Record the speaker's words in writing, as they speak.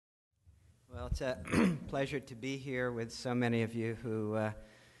It's a pleasure to be here with so many of you who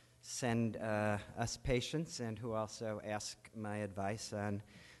send us patients and who also ask my advice on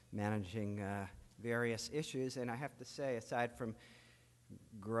managing various issues. And I have to say, aside from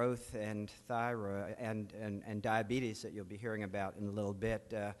growth and thyroid and diabetes that you'll be hearing about in a little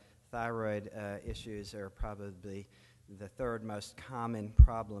bit, thyroid issues are probably the third most common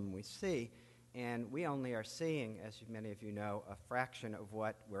problem we see. And we only are seeing, as many of you know, a fraction of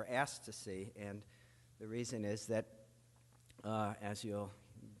what we're asked to see. And the reason is that, as you'll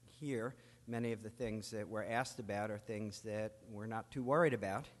hear, many of the things that we're asked about are things that we're not too worried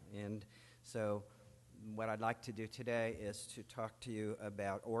about. And so what I'd like to do today is to talk to you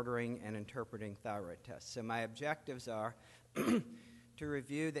about ordering and interpreting thyroid tests. So my objectives are to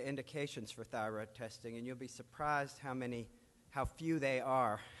review the indications for thyroid testing, and you'll be surprised how few they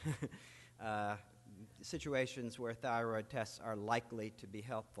are. Situations where thyroid tests are likely to be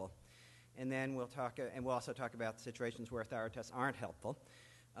helpful. And then we'll also talk about situations where thyroid tests aren't helpful.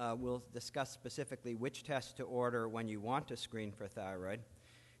 We'll discuss specifically which tests to order when you want to screen for thyroid.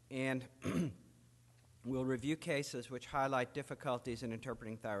 And we'll review cases which highlight difficulties in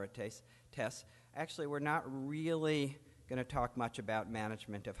interpreting thyroid tests. Actually, we're not really going to talk much about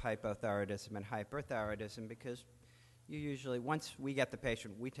management of hypothyroidism and hyperthyroidism because you usually, once we get the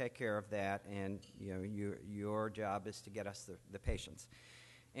patient, we take care of that, and your job is to get us the patients.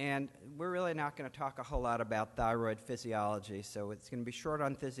 And we're really not going to talk a whole lot about thyroid physiology, so it's going to be short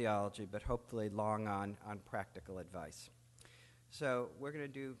on physiology, but hopefully long on practical advice. So we're going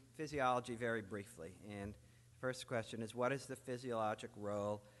to do physiology very briefly. And first question is, what is the physiologic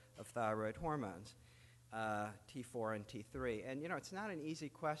role of thyroid hormones, T4 and T3? And, it's not an easy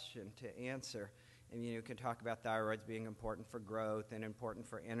question to answer. And you can talk about thyroids being important for growth and important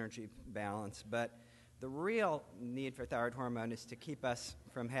for energy balance, but the real need for thyroid hormone is to keep us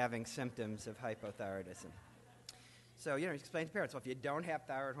from having symptoms of hypothyroidism. So, explain to parents, well, if you don't have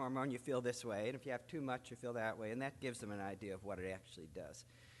thyroid hormone, you feel this way, and if you have too much, you feel that way, and that gives them an idea of what it actually does.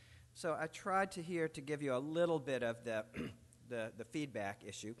 So I tried to give you a little bit of the feedback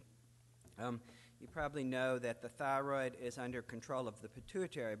issue. You probably know that the thyroid is under control of the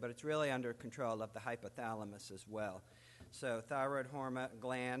pituitary, but it's really under control of the hypothalamus as well. So thyroid hormone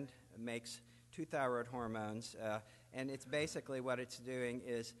gland makes two thyroid hormones, and it's basically what it's doing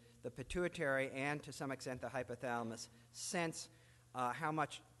is the pituitary and to some extent the hypothalamus sense how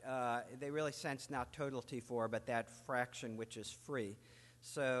much, they really sense not total T4, but that fraction which is free.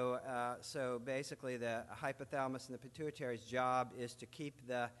 So basically the hypothalamus and the pituitary's job is to keep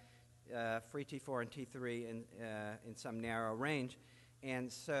the free T4 and T3 in some narrow range. And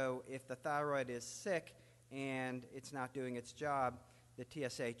so if the thyroid is sick and it's not doing its job, the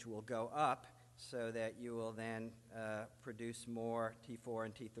TSH will go up so that you will then produce more T4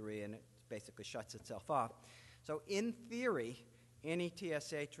 and T3, and it basically shuts itself off. So in theory, any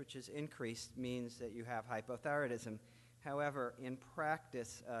TSH which is increased means that you have hypothyroidism. However, in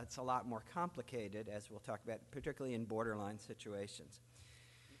practice, it's a lot more complicated, as we'll talk about, particularly in borderline situations.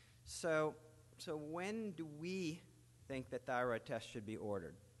 So when do we think that thyroid tests should be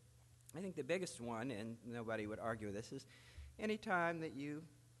ordered? I think the biggest one, and nobody would argue with this, is any time that you're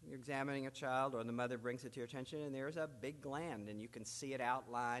examining a child or the mother brings it to your attention and there's a big gland and you can see it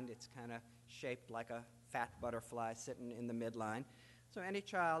outlined. It's kind of shaped like a fat butterfly sitting in the midline. So any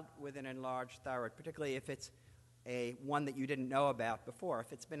child with an enlarged thyroid, particularly if it's one that you didn't know about before,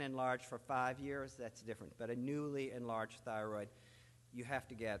 if it's been enlarged for 5 years, that's different. But a newly enlarged thyroid, you have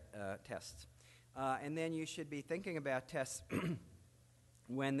to get tests. And then you should be thinking about tests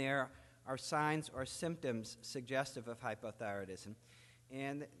when there are signs or symptoms suggestive of hypothyroidism.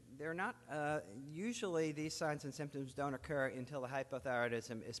 And they're not, usually these signs and symptoms don't occur until the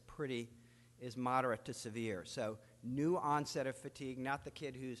hypothyroidism is moderate to severe. So new onset of fatigue, not the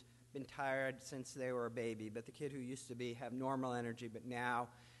kid who's been tired since they were a baby, but the kid who used to have normal energy but now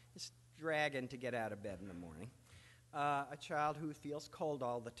is dragging to get out of bed in the morning. A child who feels cold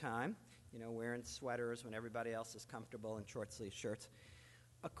all the time, wearing sweaters when everybody else is comfortable in short-sleeve shirts.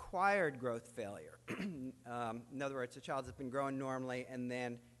 Acquired growth failure. In other words, a child that's been growing normally and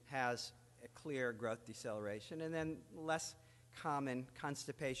then has a clear growth deceleration. And then less common,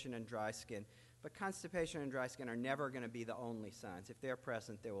 constipation and dry skin. But constipation and dry skin are never going to be the only signs. If they're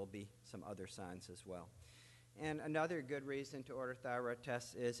present, there will be some other signs as well. And another good reason to order thyroid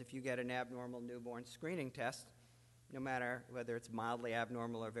tests is if you get an abnormal newborn screening test, no matter whether it's mildly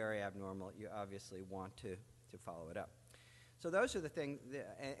abnormal or very abnormal, you obviously want to follow it up. So those are the things,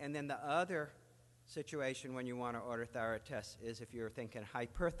 and then the other situation when you want to order thyroid tests is if you're thinking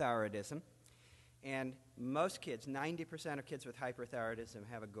hyperthyroidism. And most kids, 90% of kids with hyperthyroidism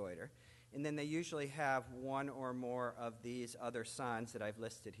have a goiter. And then they usually have one or more of these other signs that I've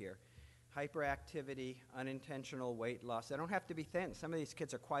listed here. Hyperactivity, unintentional weight loss. They don't have to be thin. Some of these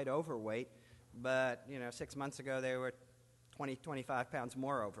kids are quite overweight, but 6 months ago they were 20, 25 pounds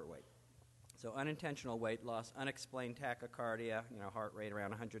more overweight. So unintentional weight loss, unexplained tachycardia, heart rate around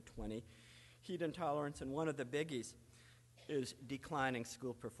 120, heat intolerance, and one of the biggies is declining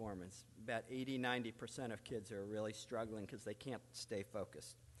school performance. About 80, 90% of kids are really struggling because they can't stay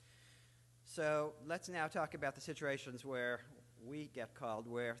focused. So let's now talk about the situations where we get called,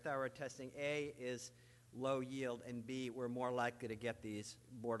 where thyroid testing, A, is low yield, and B, we're more likely to get these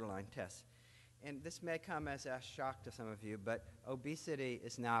borderline tests. And this may come as a shock to some of you, but obesity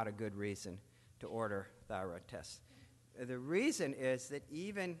is not a good reason to order thyroid tests. The reason is that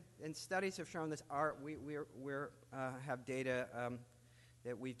even, and studies have shown this, we have data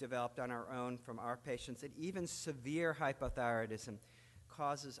that we've developed on our own from our patients, that even severe hypothyroidism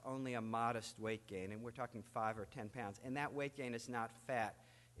causes only a modest weight gain, and we're talking 5 or 10 pounds. And that weight gain is not fat,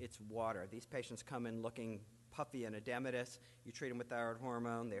 it's water. These patients come in looking puffy and edematous. You treat them with thyroid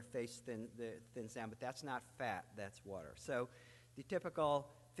hormone, their face thins down, but that's not fat, that's water. So the typical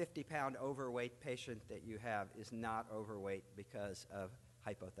 50-pound overweight patient that you have is not overweight because of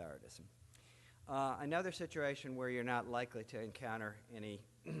hypothyroidism. Another situation where you're not likely to encounter any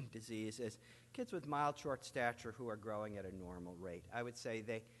disease is kids with mild short stature who are growing at a normal rate. I would say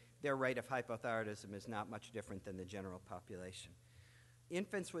their rate of hypothyroidism is not much different than the general population.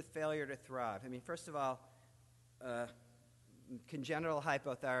 Infants with failure to thrive. I mean, first of all, congenital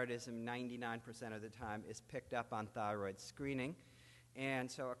hypothyroidism 99% of the time is picked up on thyroid screening.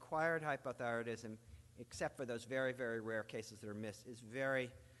 And so acquired hypothyroidism, except for those very, very rare cases that are missed, is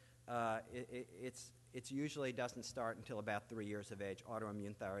it usually doesn't start until about 3 years of age,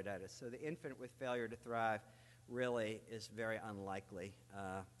 autoimmune thyroiditis. So the infant with failure to thrive really is very unlikely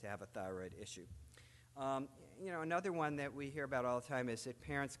to have a thyroid issue. Another one that we hear about all the time is that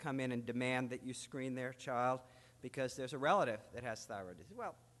parents come in and demand that you screen their child because there's a relative that has thyroid disease.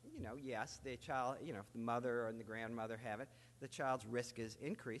 Well, yes, the child, if the mother and the grandmother have it, the child's risk is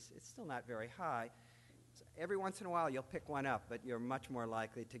increased. It's still not very high. So every once in a while you'll pick one up, but you're much more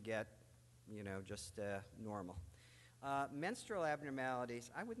likely to get, just normal. Menstrual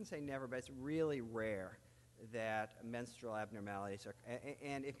abnormalities, I wouldn't say never, but it's really rare that menstrual abnormalities are,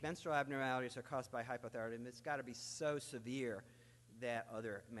 and if menstrual abnormalities are caused by hypothyroidism, it's got to be so severe that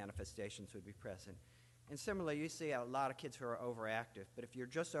other manifestations would be present. And similarly, you see a lot of kids who are overactive, but if you're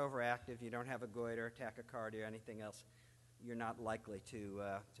just overactive, you don't have a goiter, tachycardia, or anything else, you're not likely to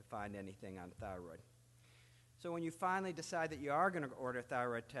find anything on thyroid. So when you finally decide that you are going to order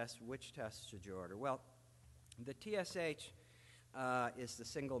thyroid tests, which tests should you order? Well, the TSH is the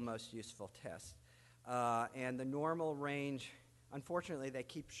single most useful test. And the normal range, unfortunately, they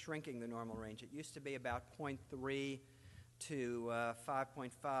keep shrinking the normal range. It used to be about 0.3 to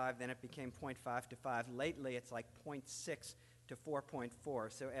 5.5, then it became 0.5 to 5. Lately, it's like 0.6 to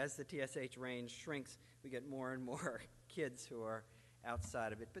 4.4. So as the TSH range shrinks, we get more and more kids who are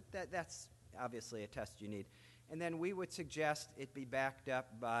outside of it. But that's obviously a test you need. And then we would suggest it be backed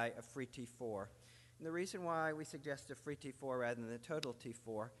up by a free T4. And the reason why we suggest a free T4 rather than the total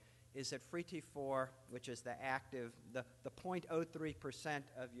T4 is that free T4, which is the active, the 0.03%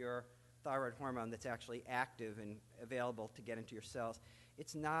 of your thyroid hormone that's actually active and available to get into your cells,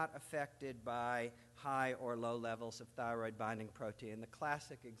 it's not affected by high or low levels of thyroid binding protein. The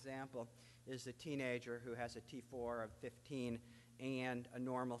classic example is a teenager who has a T4 of 15 and a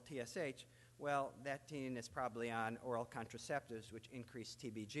normal TSH. Well, that teen is probably on oral contraceptives, which increase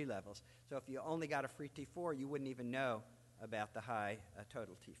TBG levels. So if you only got a free T4, you wouldn't even know about the high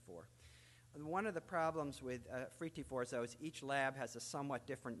total T4. One of the problems with free T4s, though, is each lab has a somewhat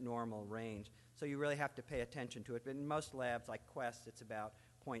different normal range, so you really have to pay attention to it. But in most labs, like Quest, it's about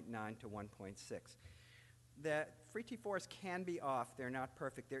 0.9 to 1.6. The free T4s can be off. They're not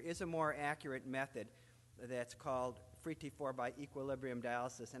perfect. There is a more accurate method that's called free T4 by equilibrium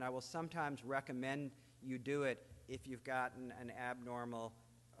dialysis, and I will sometimes recommend you do it if you've gotten an abnormal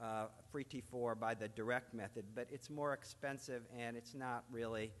free T4 by the direct method, but it's more expensive and it's not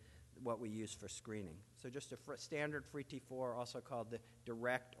really what we use for screening. So just a standard free T4, also called the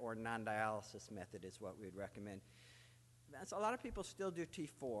direct or non-dialysis method, is what we would recommend. So a lot of people still do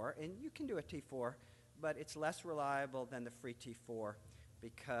T4, and you can do a T4, but it's less reliable than the free T4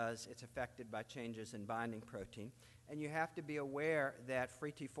 because it's affected by changes in binding protein. And you have to be aware that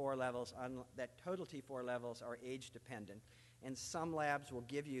free T4 levels, that total T4 levels are age dependent. And some labs will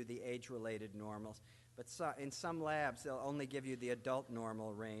give you the age-related normals, But in some labs, they'll only give you the adult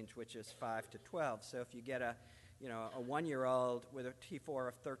normal range, which is 5 to 12. So if you get a 1-year-old with a T4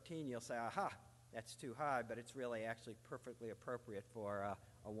 of 13, you'll say, aha, that's too high, but it's really actually perfectly appropriate for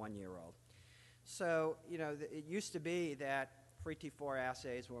a 1-year-old. So, it used to be that free T4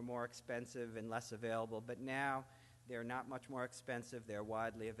 assays were more expensive and less available, but now they're not much more expensive. They're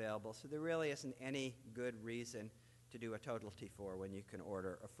widely available. So there really isn't any good reason to do a total T4 when you can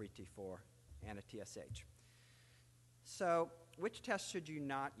order a free T4 and a TSH. So which tests should you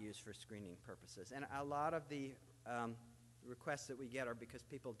not use for screening purposes? And a lot of the requests that we get are because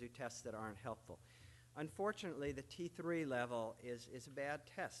people do tests that aren't helpful. Unfortunately, the T3 level is a bad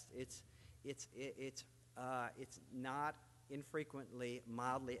test. It's not infrequently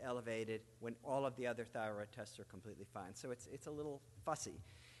mildly elevated when all of the other thyroid tests are completely fine. So it's a little fussy.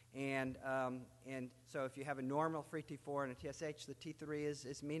 And so if you have a normal free T4 and a TSH, the T3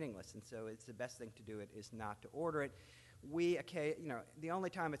 is meaningless. And so it's the best thing to do is not to order it. The only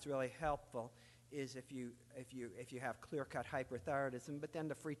time it's really helpful is if you have clear-cut hyperthyroidism, but then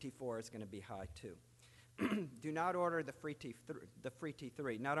the free T4 is going to be high too. Do not order the free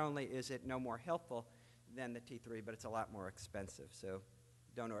T3. Not only is it no more helpful than the T3, but it's a lot more expensive. So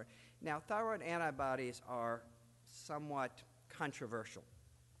don't order. Now, thyroid antibodies are somewhat controversial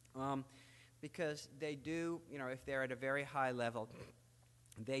because they do, if they're at a very high level,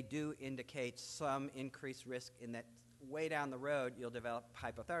 they do indicate some increased risk in that way down the road you'll develop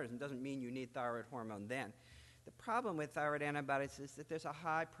hypothyroidism. It doesn't mean you need thyroid hormone then. The problem with thyroid antibodies is that there's a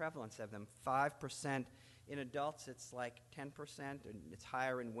high prevalence of them. 5% in adults, it's like 10%, and it's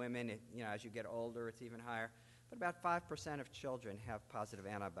higher in women. As you get older, it's even higher. But about 5% of children have positive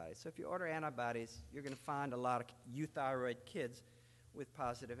antibodies. So if you order antibodies, you're going to find a lot of euthyroid kids with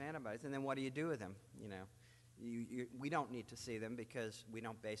positive antibodies. And then what do you do with them? We don't need to see them because we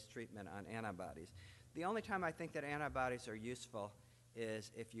don't base treatment on antibodies. The only time I think that antibodies are useful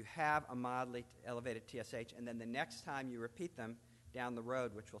is if you have a mildly elevated TSH, and then the next time you repeat them down the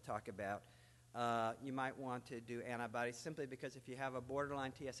road, which we'll talk about, you might want to do antibodies simply because if you have a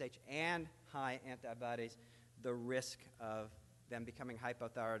borderline TSH and high antibodies, the risk of them becoming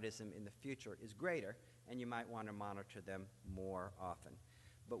hypothyroidism in the future is greater, and you might want to monitor them more often.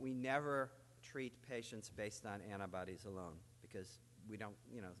 But we never treat patients based on antibodies alone because we don't,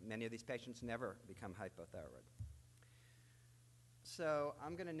 many of these patients never become hypothyroid. So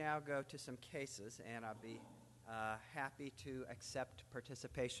I'm going to now go to some cases, and I'll be happy to accept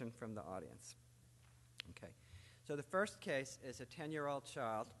participation from the audience. Okay. So the first case is a 10-year-old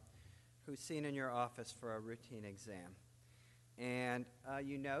child who's seen in your office for a routine exam. And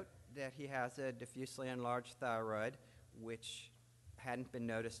you note that he has a diffusely enlarged thyroid, which hadn't been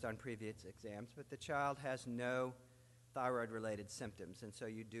noticed on previous exams, but the child has no thyroid-related symptoms. And so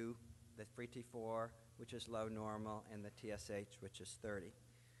you do the free T4, which is low normal, and the TSH, which is 30.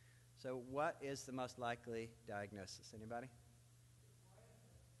 So what is the most likely diagnosis? Anybody?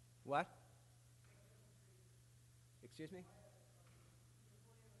 What? Excuse me?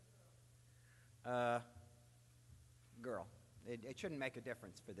 Girl. It shouldn't make a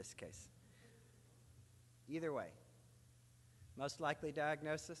difference for this case. Either way. Most likely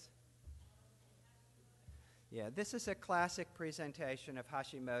diagnosis? Yeah, this is a classic presentation of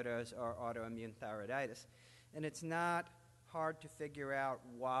Hashimoto's or autoimmune thyroiditis. And it's not hard to figure out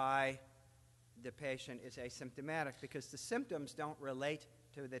why the patient is asymptomatic because the symptoms don't relate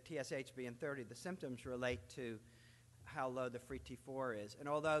to the TSH being 30. The symptoms relate to how low the free T4 is. And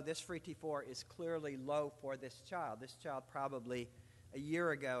although this free T4 is clearly low for this child probably a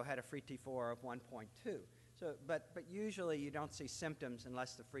year ago had a free T4 of 1.2. So, but usually you don't see symptoms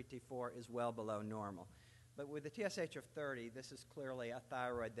unless the free T4 is well below normal. But with the TSH of 30, this is clearly a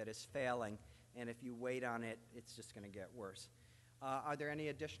thyroid that is failing, and if you wait on it, it's just going to get worse. Are there any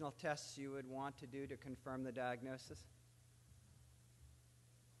additional tests you would want to do to confirm the diagnosis?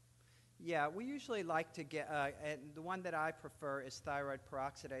 Yeah, we usually like to get, and the one that I prefer is thyroid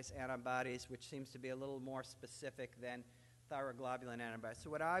peroxidase antibodies, which seems to be a little more specific than thyroglobulin antibodies. So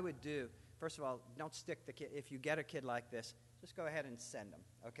what I would do, first of all, don't stick the kid, if you get a kid like this, just go ahead and send them,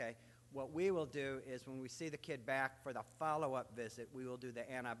 okay? What we will do is when we see the kid back for the follow-up visit, we will do the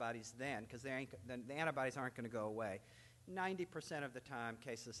antibodies then, because the antibodies aren't going to go away. 90% of the time,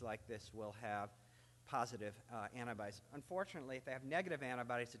 cases like this will have positive antibodies. Unfortunately, if they have negative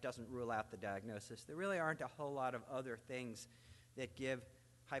antibodies, it doesn't rule out the diagnosis. There really aren't a whole lot of other things that give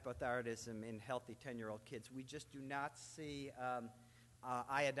hypothyroidism in healthy 10-year-old kids. We just do not see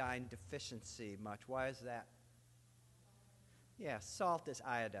iodine deficiency much. Why is that? Yeah, salt is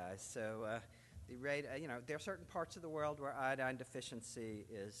iodized. So the rate, there are certain parts of the world where iodine deficiency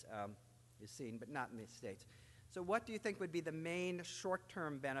is is seen, but not in these states. So what do you think would be the main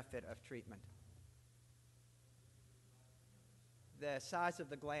short-term benefit of treatment? The size of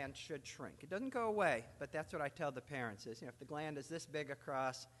the gland should shrink. It doesn't go away, but that's what I tell the parents is, if the gland is this big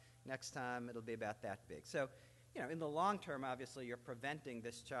across, next time it'll be about that big. So, in the long term, obviously, you're preventing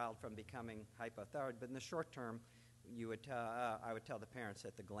this child from becoming hypothyroid, but in the short term, I would tell the parents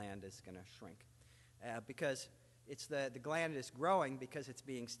that the gland is going to shrink. Because the gland is growing because it's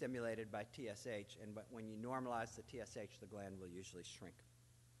being stimulated by TSH, but when you normalize the TSH, the gland will usually shrink.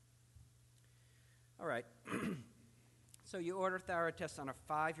 All right. So you order thyroid tests on a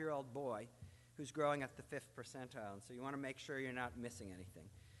 5-year-old boy who's growing at the 5th percentile, and so you want to make sure you're not missing anything.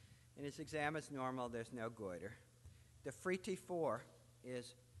 And his exam is normal. There's no goiter. The free T4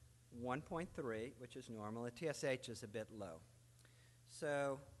 is 1.3, which is normal. The TSH is a bit low.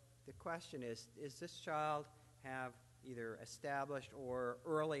 So the question is this child have either established or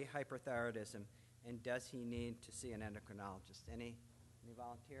early hyperthyroidism, and does he need to see an endocrinologist? Any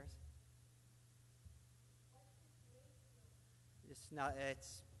volunteers?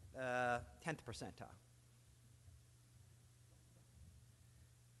 It's 10th percentile.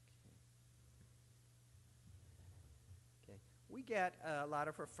 Okay. We get a lot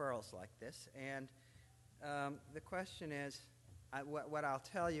of referrals like this, and the question is, what I'll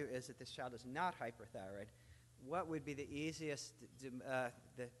tell you is that this child is not hyperthyroid. What would be the easiest,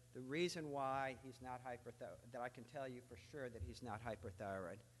 the reason why he's not hyperthyroid, that I can tell you for sure that he's not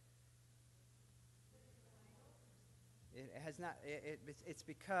hyperthyroid? It has not. It's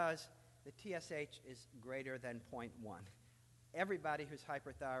because the TSH is greater than 0.1. Everybody who's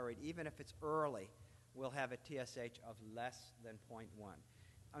hyperthyroid, even if it's early, will have a TSH of less than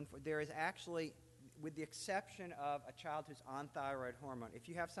 0.1. There is actually, with the exception of a child who's on thyroid hormone, if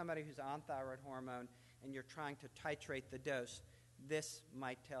you have somebody who's on thyroid hormone and you're trying to titrate the dose, this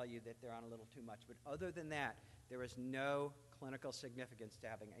might tell you that they're on a little too much. But other than that, there is no clinical significance to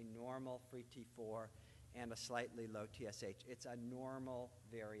having a normal free T4 and a slightly low TSH. It's a normal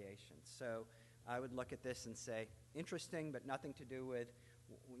variation. So I would look at this and say, interesting, but nothing to do with,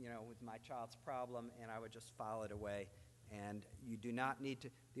 with my child's problem, and I would just file it away. And you do not need to,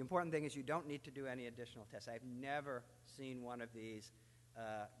 the important thing is you don't need to do any additional tests. I've never seen one of these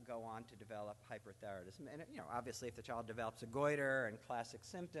go on to develop hyperthyroidism. And, obviously if the child develops a goiter and classic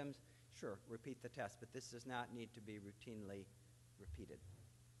symptoms, sure, repeat the test, but this does not need to be routinely repeated.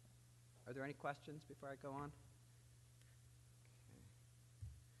 Are there any questions before I go on?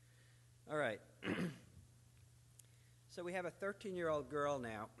 Okay. All right. So we have a 13-year-old girl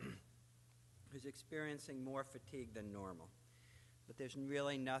now who's experiencing more fatigue than normal. But there's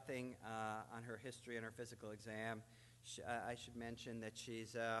really nothing on her history and her physical exam. I should mention that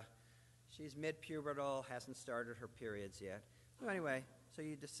she's mid-pubertal, hasn't started her periods yet. So anyway, so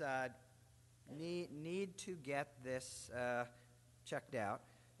you decide, need to get this checked out.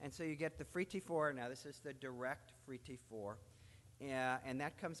 And so you get the free T4. Now, this is the direct free T4. And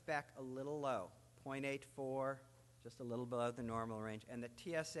that comes back a little low, 0.84, just a little below the normal range. And the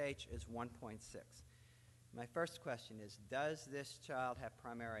TSH is 1.6. My first question is, does this child have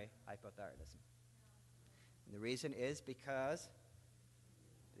primary hypothyroidism? And the reason is because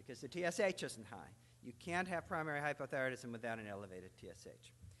the TSH isn't high. You can't have primary hypothyroidism without an elevated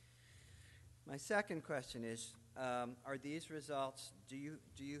TSH. My second question is, are these results, do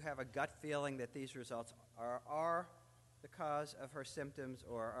you have a gut feeling that these results are the cause of her symptoms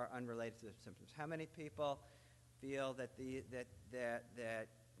or are unrelated to the symptoms? How many people feel that that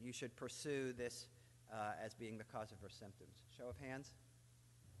you should pursue this as being the cause of her symptoms? Show of hands?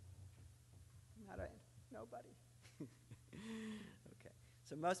 Nobody. Okay.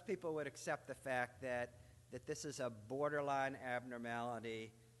 So most people would accept the fact that this is a borderline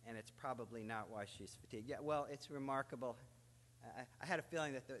abnormality and it's probably not why she's fatigued. Yeah, well, it's remarkable. I had a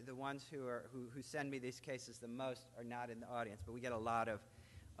feeling that the ones who send me these cases the most are not in the audience, but we get a lot of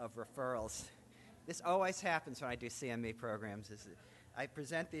referrals. This always happens when I do CME programs. I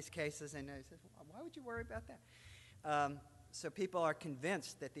present these cases and I say, why would you worry about that? So people are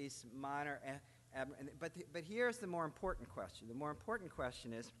convinced that these minor, but here's the more important question. The more important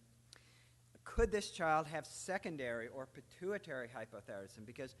question is, could this child have secondary or pituitary hypothyroidism?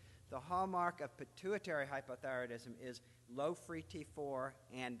 Because the hallmark of pituitary hypothyroidism is low free T4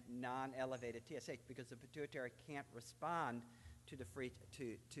 and non-elevated TSH, because the pituitary can't respond to the free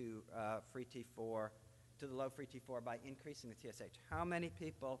T4, to the low free T4 by increasing the TSH. How many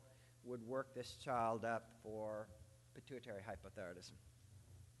people would work this child up for pituitary hypothyroidism?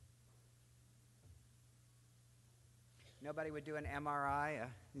 Nobody would do an MRI?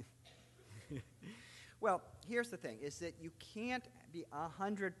 Well, here's the thing, is that you can't be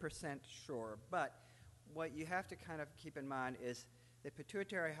 100% sure, but what you have to kind of keep in mind is that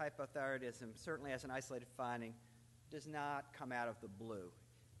pituitary hypothyroidism, certainly as an isolated finding, does not come out of the blue.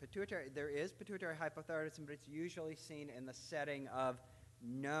 There is pituitary hypothyroidism, but it's usually seen in the setting of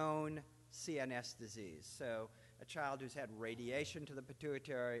known CNS disease. So a child who's had radiation to the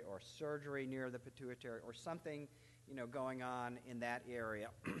pituitary or surgery near the pituitary or something, going on in that area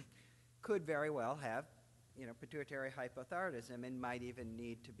could very well have, pituitary hypothyroidism and might even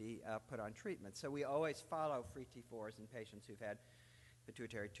need to be put on treatment. So we always follow free T4s in patients who've had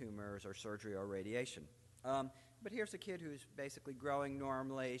pituitary tumors or surgery or radiation. But here's a kid who's basically growing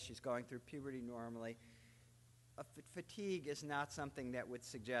normally. She's going through puberty normally. Fatigue is not something that would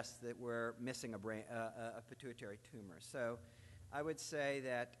suggest that we're missing a pituitary tumor. So I would say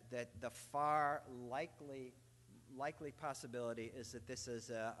that the far likely possibility is that this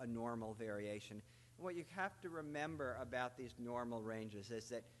is a normal variation. What you have to remember about these normal ranges is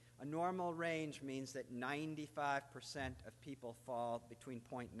that a normal range means that 95% of people fall between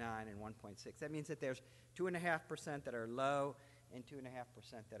 0.9 and 1.6. That means that there's 2.5% that are low and 2.5%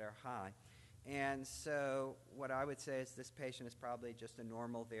 that are high. And so what I would say is this patient is probably just a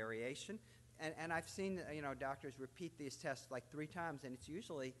normal variation. And I've seen doctors repeat these tests like 3 times, and it's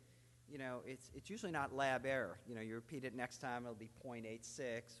usually it's usually not lab error. You repeat it next time, it'll be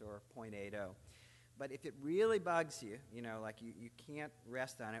 0.86 or 0.80. But if it really bugs you, like you can't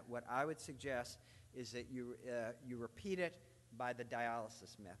rest on it, what I would suggest is that you repeat it by the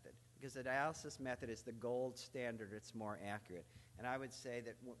dialysis method, because the dialysis method is the gold standard. It's more accurate. And I would say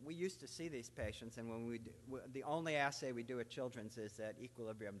that we used to see these patients, and the only assay we do at Children's is that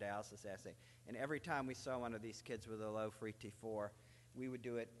equilibrium dialysis assay. And every time we saw one of these kids with a low free T4, we would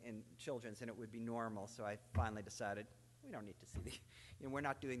do it in Children's, and it would be normal. So I finally decided we don't need to see we're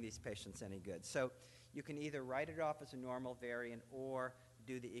not doing these patients any good. So you can either write it off as a normal variant or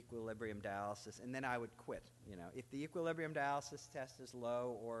do the equilibrium dialysis, and then I would quit. If the equilibrium dialysis test is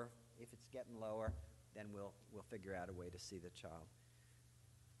low, or if it's getting lower, then we'll figure out a way to see the child.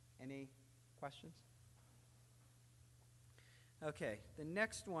 Any questions? Okay, the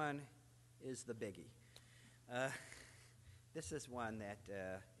next one is the biggie. This is one that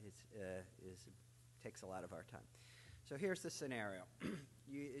takes a lot of our time. So here's the scenario.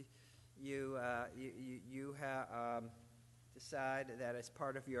 You decide that as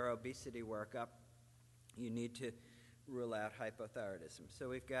part of your obesity workup, you need to rule out hypothyroidism. So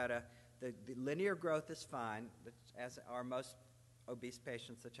we've got the linear growth is fine. As are most obese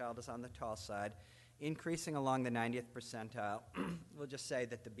patients, the child is on the tall side, increasing along the 90th percentile. We'll just say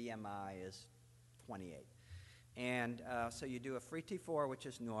that the BMI is 28. And so you do a free T4, which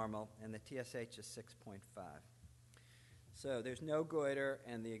is normal, and the TSH is 6.5. So there's no goiter,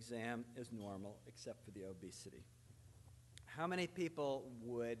 and the exam is normal, except for the obesity. How many people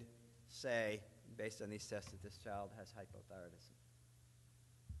would say, based on these tests, that this child has hypothyroidism?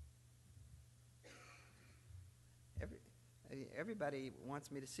 Everybody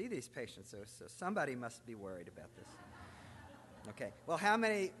wants me to see these patients, so somebody must be worried about this. Okay. Well, how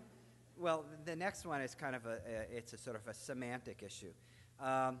many? Well, the next one is kind of it's a sort of a semantic issue.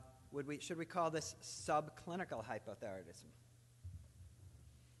 Should we call this subclinical hypothyroidism?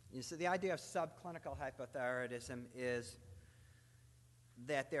 So the idea of subclinical hypothyroidism is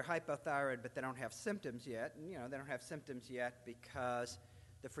that they're hypothyroid, but they don't have symptoms yet. And, they don't have symptoms yet because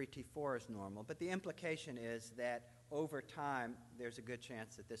the free T4 is normal. But the implication is that over time, there's a good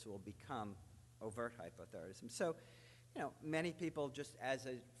chance that this will become overt hypothyroidism. So, many people just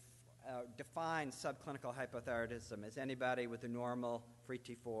define subclinical hypothyroidism as anybody with a normal free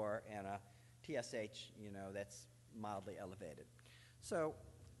T4 and a TSH, that's mildly elevated. So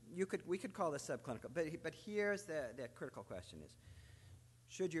we could call this subclinical. But here's the critical question is,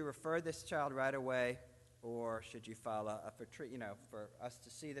 should you refer this child right away, or should you follow for us to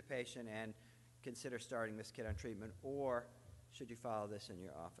see the patient and consider starting this kid on treatment, or should you follow this in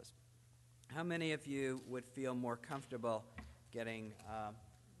your office? How many of you would feel more comfortable getting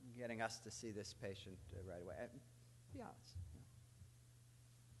us to see this patient right away? Be honest.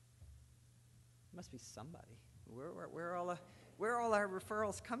 Must be somebody. Where are all our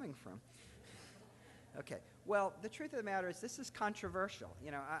referrals coming from? Okay. Well, the truth of the matter is this is controversial.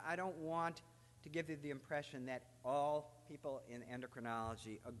 I don't want to give you the impression that all people in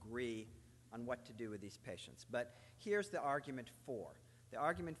endocrinology agree on what to do with these patients. But here's the argument for. The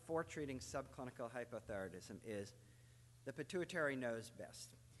argument for treating subclinical hypothyroidism is the pituitary knows best.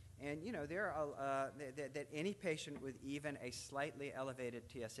 And, that any patient with even a slightly elevated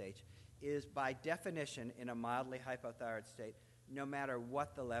TSH is, by definition, in a mildly hypothyroid state, no matter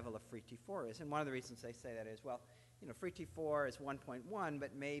what the level of free T4 is. And one of the reasons they say that is, well, free T4 is 1.1,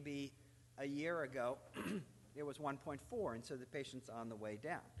 but maybe a year ago it was 1.4, and so the patient's on the way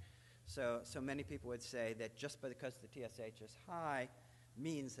down. So many people would say that just because the TSH is high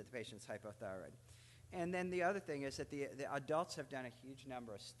means that the patient's hypothyroid. And then the other thing is that the adults have done a huge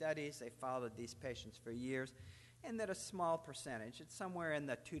number of studies. They followed these patients for years, and that a small percentage, it's somewhere in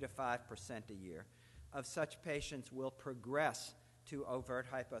the 2 to 5% a year, of such patients will progress to overt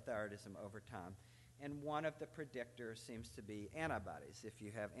hypothyroidism over time. And one of the predictors seems to be antibodies. If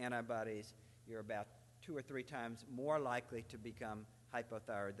you have antibodies, you're about 2 or 3 times more likely to become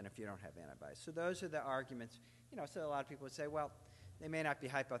hypothyroid than if you don't have antibodies. So those are the arguments. So a lot of people would say, well, they may not be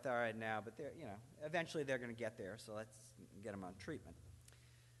hypothyroid now, but eventually they're going to get there, so let's get them on treatment.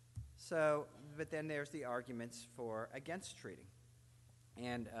 But then there's the arguments against treating.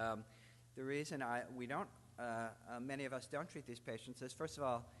 And the reason many of us don't treat these patients is, first of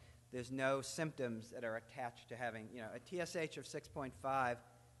all, there's no symptoms that are attached to having, a TSH of 6.5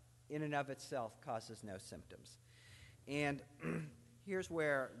 in and of itself causes no symptoms. And here's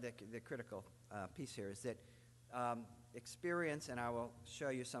where the critical piece here is that experience, and I will show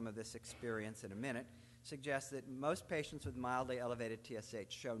you some of this experience in a minute, suggests that most patients with mildly elevated TSH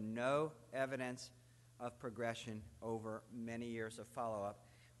show no evidence of progression over many years of follow-up,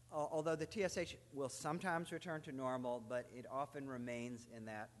 although the TSH will sometimes return to normal, but it often remains in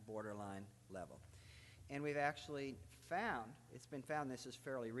that borderline level. And we've actually it's been found, this is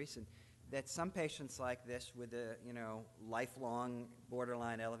fairly recent, that some patients like this with a lifelong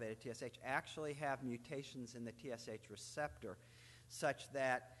borderline elevated TSH actually have mutations in the TSH receptor such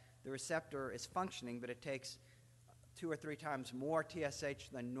that the receptor is functioning, but it takes 2 or 3 times more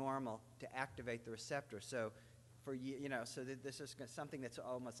TSH than normal to activate the receptor. So this is something that's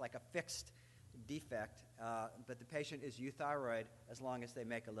almost like a fixed defect, but the patient is euthyroid as long as they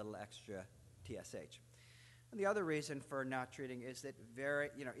make a little extra TSH. And the other reason for not treating is that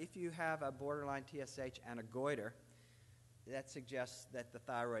if you have a borderline TSH and a goiter, that suggests that the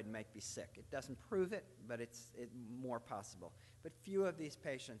thyroid might be sick. It doesn't prove it, but it's more possible. But few of these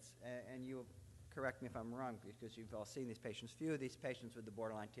patients, and you correct me if I'm wrong because you've all seen these patients, few of these patients with the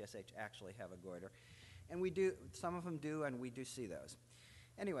borderline TSH actually have a goiter. And some of them do, and we do see those.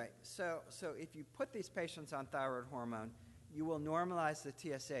 Anyway, so if you put these patients on thyroid hormone, you will normalize the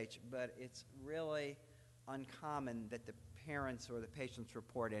TSH, but it's really uncommon that the parents or the patients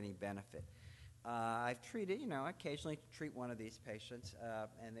report any benefit. I've treated, occasionally treat one of these patients,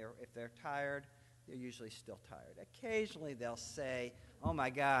 and if they're tired, they're usually still tired. Occasionally they'll say, oh my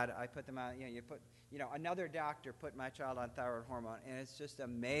God, I put them on, another doctor put my child on thyroid hormone, and it's just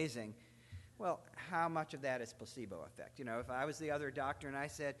amazing. Well, how much of that is placebo effect? If I was the other doctor and I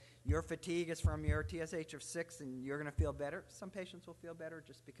said, your fatigue is from your TSH of 6 and you're going to feel better, some patients will feel better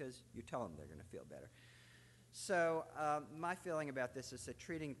just because you tell them they're going to feel better. So my feeling about this is that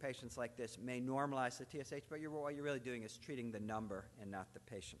treating patients like this may normalize the TSH, but what you're really doing is treating the number and not the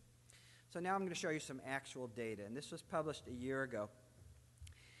patient. So now I'm going to show you some actual data, and this was published a year ago.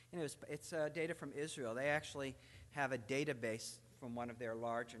 And it's data from Israel. They actually have a database from one of their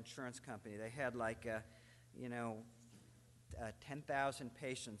large insurance companies. They had 10,000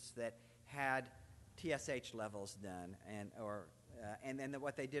 patients that had TSH levels done, and then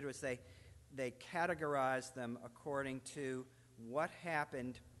what they did was they categorized them according to what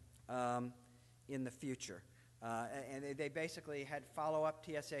happened in the future. And they basically had follow-up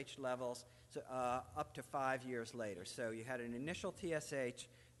TSH levels up to 5 years later. So you had an initial TSH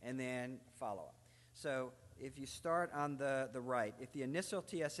and then follow-up. So if you start on the right, if the initial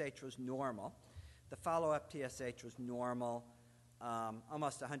TSH was normal, the follow-up TSH was normal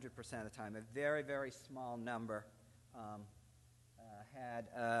almost 100% of the time. A very, very small number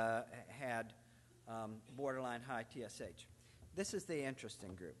had borderline high TSH. This is the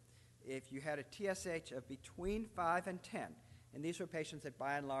interesting group. If you had a TSH of between 5 and 10, and these were patients that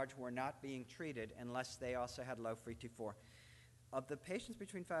by and large were not being treated unless they also had low free T4. Of the patients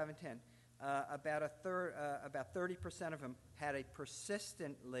between 5 and 10, about 30% of them had a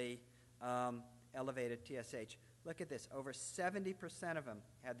persistently elevated TSH. Look at this. Over 70% of them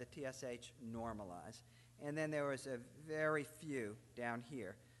had the TSH normalize. And then there was a very few down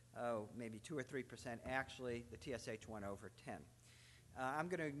here, maybe 2 or 3%. Actually, the TSH went over 10. I'm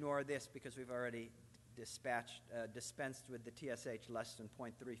going to ignore this because we've already dispensed with the TSH less than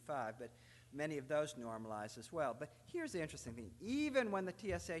 0.35, but many of those normalize as well. But here's the interesting thing. Even when the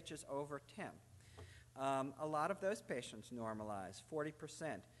TSH is over 10, a lot of those patients normalize,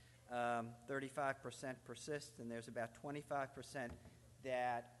 40%. 35% persist, and there's about 25%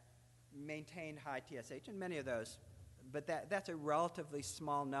 that maintain high TSH, and many of those but that's a relatively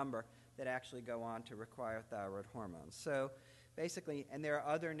small number that actually go on to require thyroid hormones. So basically, and there are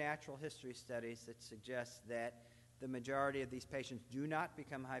other natural history studies that suggest that the majority of these patients do not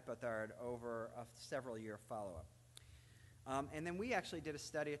become hypothyroid over a several-year follow-up. And then we actually did a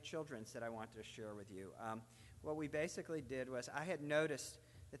study at Children's that I wanted to share with you. What we basically did was I had noticed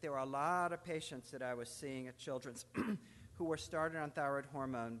that there were a lot of patients that I was seeing at Children's who were started on thyroid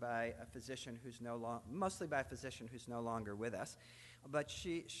hormone by a physician who's mostly by a physician who's no longer with us. But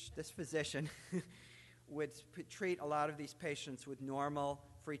this physician would treat a lot of these patients with normal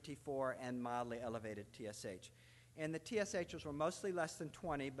free T4 and mildly elevated TSH. And the TSHs were mostly less than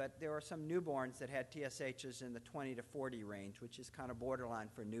 20, but there were some newborns that had TSHs in the 20 to 40 range, which is kind of borderline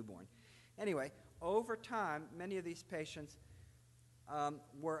for newborn. Anyway, over time, many of these patients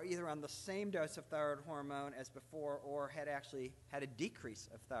were either on the same dose of thyroid hormone as before or had actually had a decrease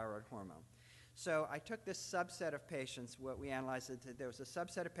of thyroid hormone. So I took this subset of patients. What we analyzed is that there was a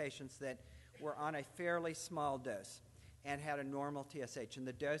subset of patients that were on a fairly small dose and had a normal TSH, and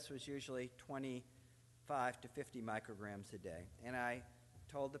the dose was usually 25 to 50 micrograms a day. And I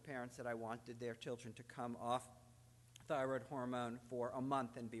told the parents that I wanted their children to come off thyroid hormone for a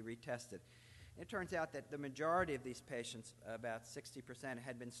month and be retested. It turns out that the majority of these patients, about 60%,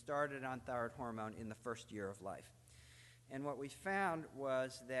 had been started on thyroid hormone in the first year of life. And what we found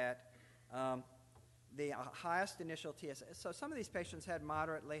was that the highest initial TSH, so some of these patients had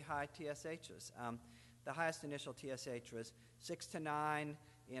moderately high TSHs. The highest initial TSH was 6 to 9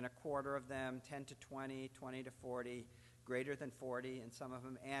 in a quarter of them, 10 to 20, 20 to 40, greater than 40 in some of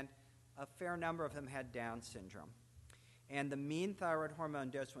them, and a fair number of them had Down syndrome. And the mean thyroid hormone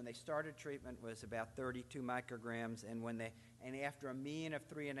dose when they started treatment was about 32 micrograms, and after a mean of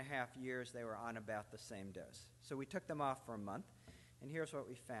 3.5 years, they were on about the same dose. So we took them off for a month, and here's what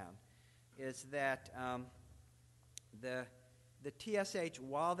we found, is that the TSH,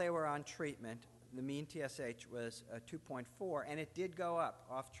 while they were on treatment, the mean TSH was 2.4, and it did go up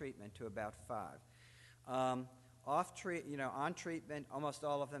off treatment to about 5. On treatment, almost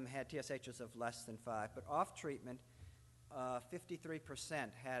all of them had TSHs of less than 5, but off treatment,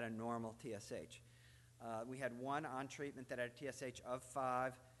 53% had a normal TSH. We had one on treatment that had a TSH of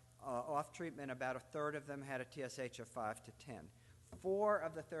 5. Off treatment, about a third of them had a TSH of 5 to 10. 4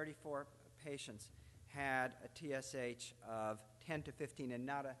 of the 34 patients had a TSH of 10 to 15, and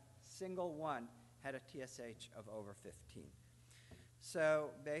not a single one had a TSH of over 15. So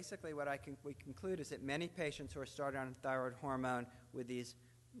basically what we conclude is that many patients who are started on thyroid hormone with these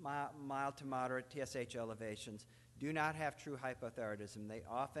mild to moderate TSH elevations do not have true hypothyroidism. They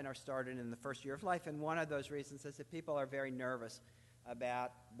often are started in the first year of life, and one of those reasons is that people are very nervous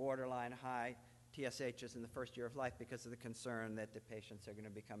about borderline high TSHs in the first year of life because of the concern that the patients are going to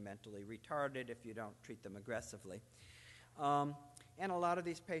become mentally retarded if you don't treat them aggressively. And a lot of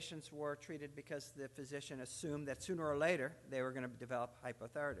these patients were treated because the physician assumed that sooner or later they were going to develop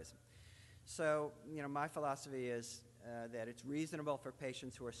hypothyroidism. So, my philosophy is that it's reasonable for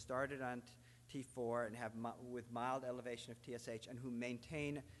patients who are started on T4 and have with mild elevation of TSH and who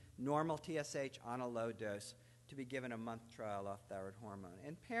maintain normal TSH on a low dose to be given a month trial off thyroid hormone.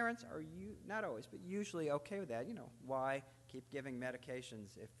 And parents are, not always, but usually okay with that. Why keep giving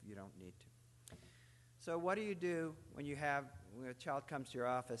medications if you don't need to? So what do you do when a child comes to your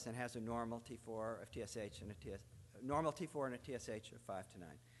office and has a normal T4 of TSH and normal T4 and a TSH of 5 to 9?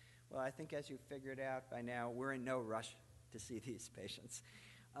 Well, I think as you've figured out by now, we're in no rush to see these patients.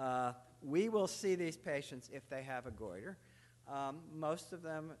 We will see these patients if they have a goiter. Most of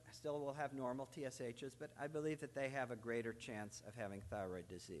them still will have normal TSHs, but I believe that they have a greater chance of having thyroid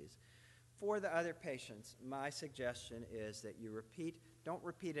disease. For the other patients, my suggestion is that you don't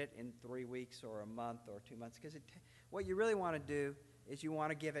repeat it in 3 weeks or a month or 2 months, because what you really want to do is you want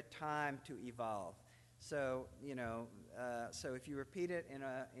to give it time to evolve. So, so if you repeat it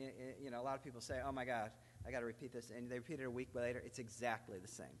a lot of people say, oh my God, I got to repeat this, and they repeat it a week later, it's exactly the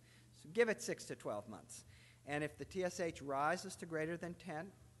same. So give it 6 to 12 months. And if the TSH rises to greater than 10,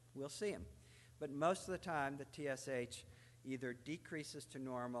 we'll see them. But most of the time, the TSH either decreases to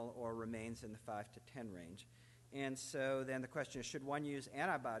normal or remains in the 5 to 10 range. And so then the question is, should one use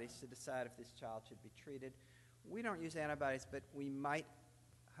antibodies to decide if this child should be treated? We don't use antibodies, but we might.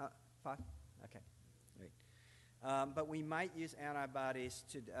 5? Okay. Great. But we might use antibodies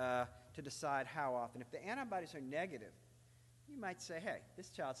to decide how often. If the antibodies are negative, you might say, hey, this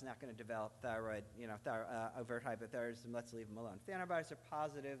child's not going to develop thyroid, overt hypothyroidism, let's leave them alone. If the antibodies are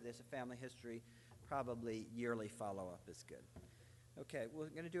positive, there's a family history, probably yearly follow-up is good. Okay, we're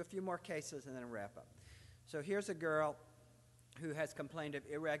going to do a few more cases and then wrap up. So here's a girl who has complained of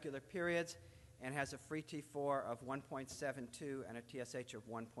irregular periods and has a free T4 of 1.72 and a TSH of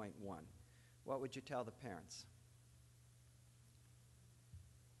 1.1. What would you tell the parents?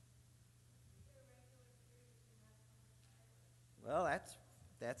 Well,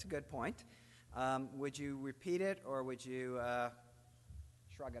 that's a good point. Would you repeat it, or would you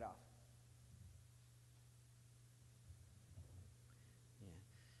shrug it off? Yeah.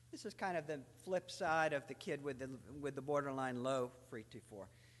 This is kind of the flip side of the kid with the borderline low free T4.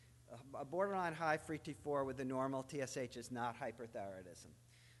 A borderline high free T4 with the normal TSH is not hyperthyroidism.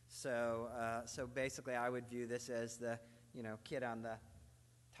 So basically, I would view this as the kid on the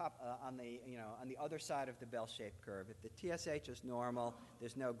top on the other side of the bell-shaped curve. If the TSH is normal,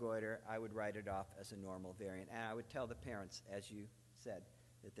 there's no goiter, I would write it off as a normal variant, and I would tell the parents, as you said,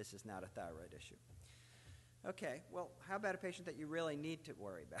 that this is not a thyroid issue. Okay, well, how about a patient that you really need to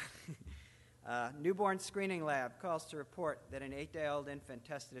worry about? Newborn screening lab calls to report that an 8-day-old infant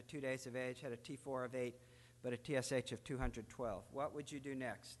tested at 2 days of age had a T4 of 8, but a TSH of 212. What would you do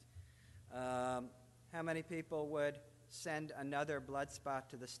next? How many people would send another blood spot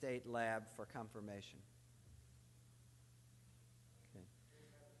to the state lab for confirmation? Okay.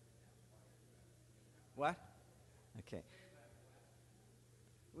 What? Okay.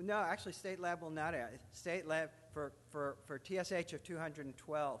 No, actually, state lab will not ask. State lab for TSH of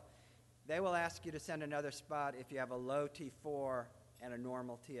 212, they will ask you to send another spot if you have a low T4 and a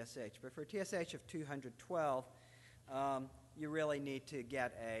normal TSH. But for TSH of 212, you really need to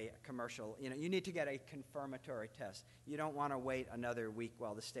get a commercial, you need to get a confirmatory test. You don't want to wait another week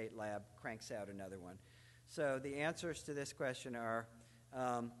while the state lab cranks out another one. So the answers to this question are,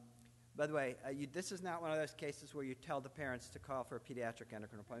 by the way, this is not one of those cases where you tell the parents to call for a pediatric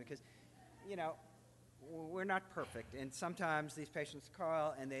endocrine appointment because, we're not perfect. And sometimes these patients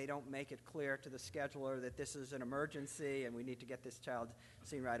call and they don't make it clear to the scheduler that this is an emergency and we need to get this child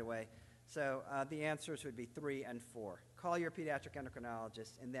seen right away. So the answers would be 3 and 4. Call your pediatric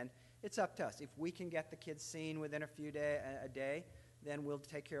endocrinologist, and then it's up to us. If we can get the kids seen within a day, then we'll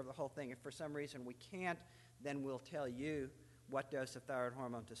take care of the whole thing. If for some reason we can't, then we'll tell you what dose of thyroid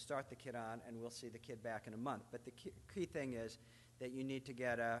hormone to start the kid on, and we'll see the kid back in a month. But the key thing is that you need to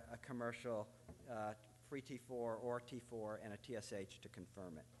get a commercial free T4 or T4 and a TSH to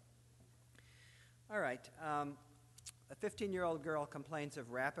confirm it. All right. A 15-year-old girl complains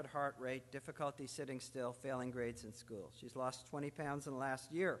of rapid heart rate, difficulty sitting still, failing grades in school. She's lost 20 pounds in the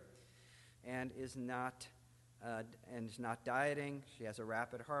last year and is not dieting. She has a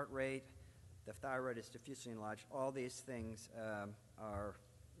rapid heart rate. The thyroid is diffusely enlarged. All these things are,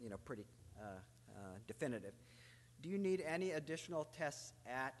 pretty definitive. Do you need any additional tests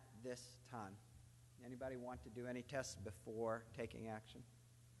at this time? Anybody want to do any tests before taking action?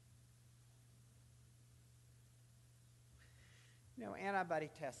 Antibody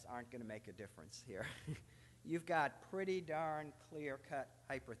tests aren't going to make a difference here. You've got pretty darn clear-cut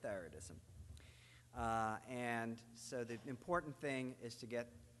hyperthyroidism. And so the important thing is to get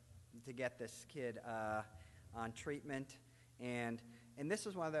this kid on treatment. And this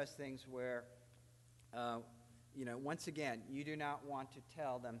is one of those things where, once again, you do not want to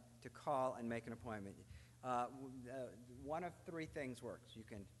tell them to call and make an appointment. One of 3 things works. You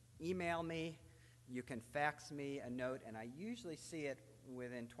can email me, you can fax me a note, and I usually see it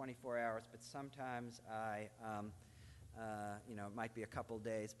within 24 hours, but sometimes it might be a couple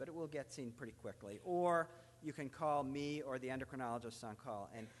days, but it will get seen pretty quickly. Or you can call me or the endocrinologist on call,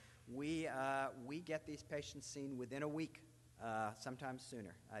 and we get these patients seen within a week, sometimes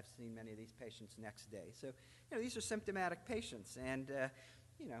sooner. I've seen many of these patients next day. So, these are symptomatic patients, and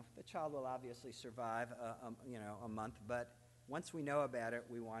the child will obviously survive a month, but once we know about it,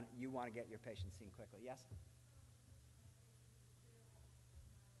 you want to get your patient seen quickly. Yes?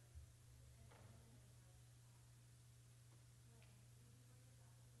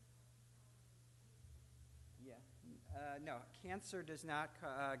 Yeah. No, cancer does not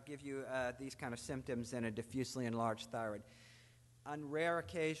give you these kind of symptoms in a diffusely enlarged thyroid. On rare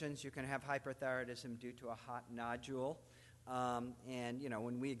occasions, you can have hyperthyroidism due to a hot nodule.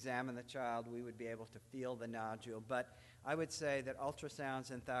 When we examine the child, we would be able to feel the nodule. But I would say that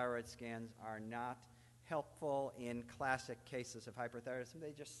ultrasounds and thyroid scans are not helpful in classic cases of hyperthyroidism.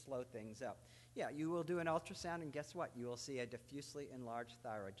 They just slow things up. Yeah, you will do an ultrasound, and guess what? You will see a diffusely enlarged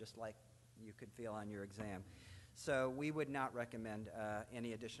thyroid, just like you could feel on your exam. So we would not recommend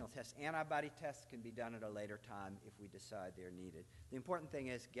any additional tests. Antibody tests can be done at a later time if we decide they're needed. The important thing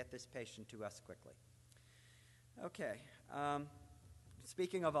is get this patient to us quickly. Okay.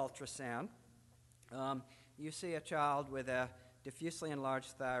 Speaking of ultrasound, you see a child with a diffusely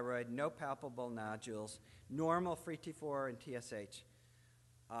enlarged thyroid, no palpable nodules, normal free T4 and TSH.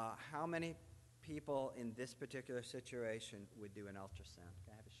 How many people in this particular situation would do an ultrasound?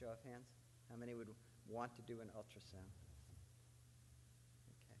 Can I have a show of hands? How many would want to do an ultrasound?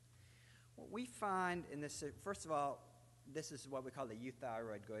 Okay. What we find in this, first of all, this is what we call the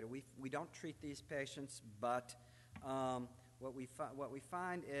euthyroid goiter. We don't treat these patients, but what we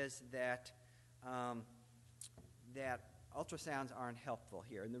find is that that ultrasounds aren't helpful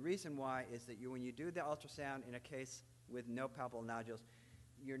here. And the reason why is that when you do the ultrasound in a case with no palpable nodules,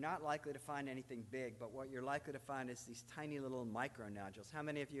 you're not likely to find anything big, but what you're likely to find is these tiny little micronodules. How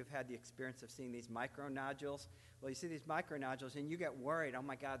many of you have had the experience of seeing these micronodules? Well, you see these micronodules and you get worried, oh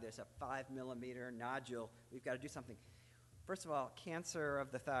my God, there's a 5-millimeter nodule. We've got to do something. First of all, cancer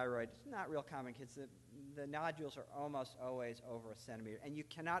of the thyroid is not real common, kids. The nodules are almost always over a centimeter, and you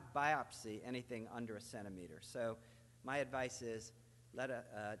cannot biopsy anything under a centimeter. So my advice is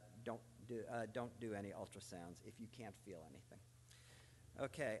don't do any ultrasounds if you can't feel anything.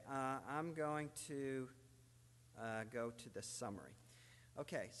 Okay, I'm going to go to the summary.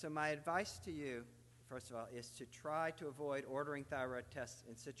 Okay, so my advice to you, first of all, is to try to avoid ordering thyroid tests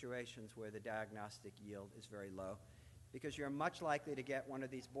in situations where the diagnostic yield is very low, because you're much likely to get one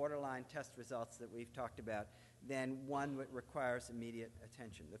of these borderline test results that we've talked about than one that requires immediate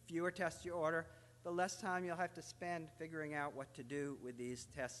attention. The fewer tests you order, the less time you'll have to spend figuring out what to do with these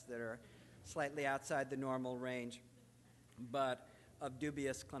tests that are slightly outside the normal range, but of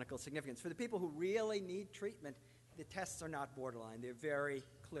dubious clinical significance. For the people who really need treatment, the tests are not borderline. They're very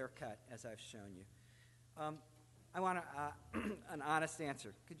clear-cut, as I've shown you. I want an honest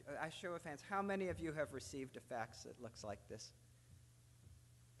answer. Could I show of hands, how many of you have received a fax that looks like this?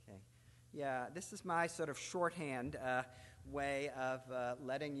 Okay. Yeah, this is my sort of shorthand way of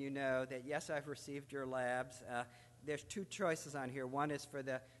letting you know that, yes, I've received your labs. There's two choices on here. One is for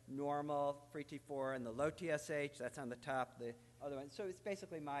the normal free T4 and the low TSH. That's on the top. The other one. So it's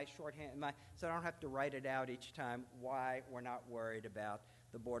basically my shorthand, so I don't have to write it out each time why we're not worried about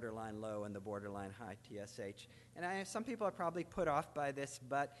the borderline low and the borderline high TSH. And some people are probably put off by this,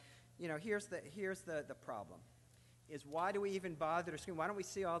 but here's the problem, is why do we even bother to screen? Why don't we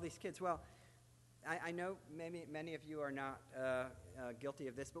see all these kids? Well, I know many of you are not guilty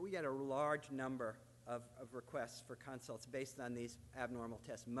of this, but we get a large number of requests for consults based on these abnormal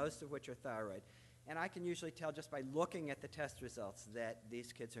tests, most of which are thyroid. And I can usually tell just by looking at the test results that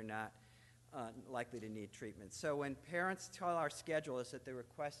these kids are not likely to need treatment. So when parents tell our schedulers that the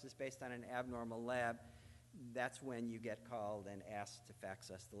request is based on an abnormal lab, that's when you get called and asked to fax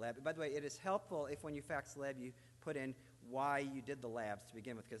us the lab. By the way, it is helpful if when you fax the lab you put in why you did the labs to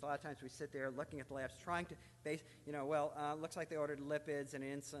begin with, because a lot of times we sit there looking at the labs trying to base, looks like they ordered lipids and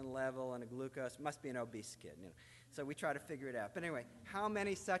an insulin level and a glucose, must be an obese kid. So we try to figure it out. But anyway, how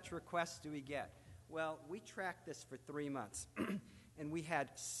many such requests do we get? Well, we tracked this for 3 months, and we had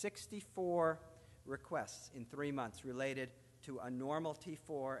 64 requests in 3 months related to a normal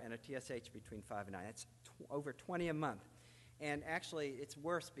T4 and a TSH between 5 and 9. That's over 20 a month. And actually, it's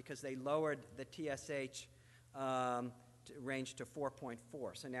worse because they lowered the TSH range to 4.4.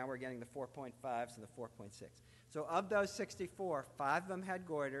 So now we're getting the 4.5s and the 4.6. So of those 64, 5 of them had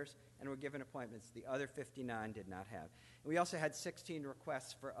goiters and were given appointments. The other 59 did not have. And we also had 16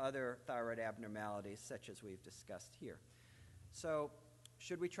 requests for other thyroid abnormalities, such as we've discussed here. So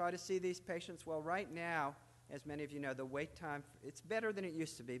should we try to see these patients? Well, right now, as many of you know, the wait time, it's better than it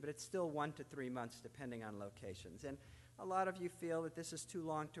used to be, but it's still 1 to 3 months depending on locations. And a lot of you feel that this is too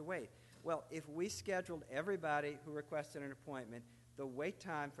long to wait. Well, if we scheduled everybody who requested an appointment, the wait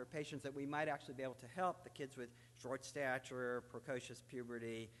time for patients that we might actually be able to help, the kids with short stature, precocious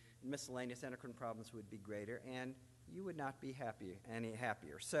puberty, miscellaneous endocrine problems, would be greater, and you would not be any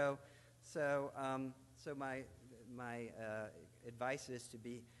happier. So my advice is to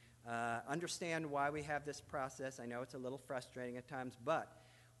understand why we have this process. I know it's a little frustrating at times, but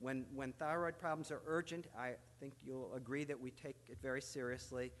when thyroid problems are urgent, I think you'll agree that we take it very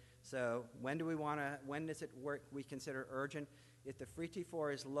seriously. So when does it work we consider urgent? If the free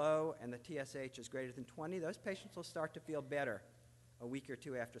T4 is low and the TSH is greater than 20, those patients will start to feel better a week or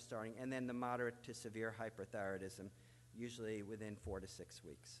two after starting, and then the moderate to severe hyperthyroidism, usually within 4 to 6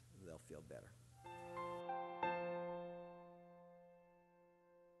 weeks, they'll feel better.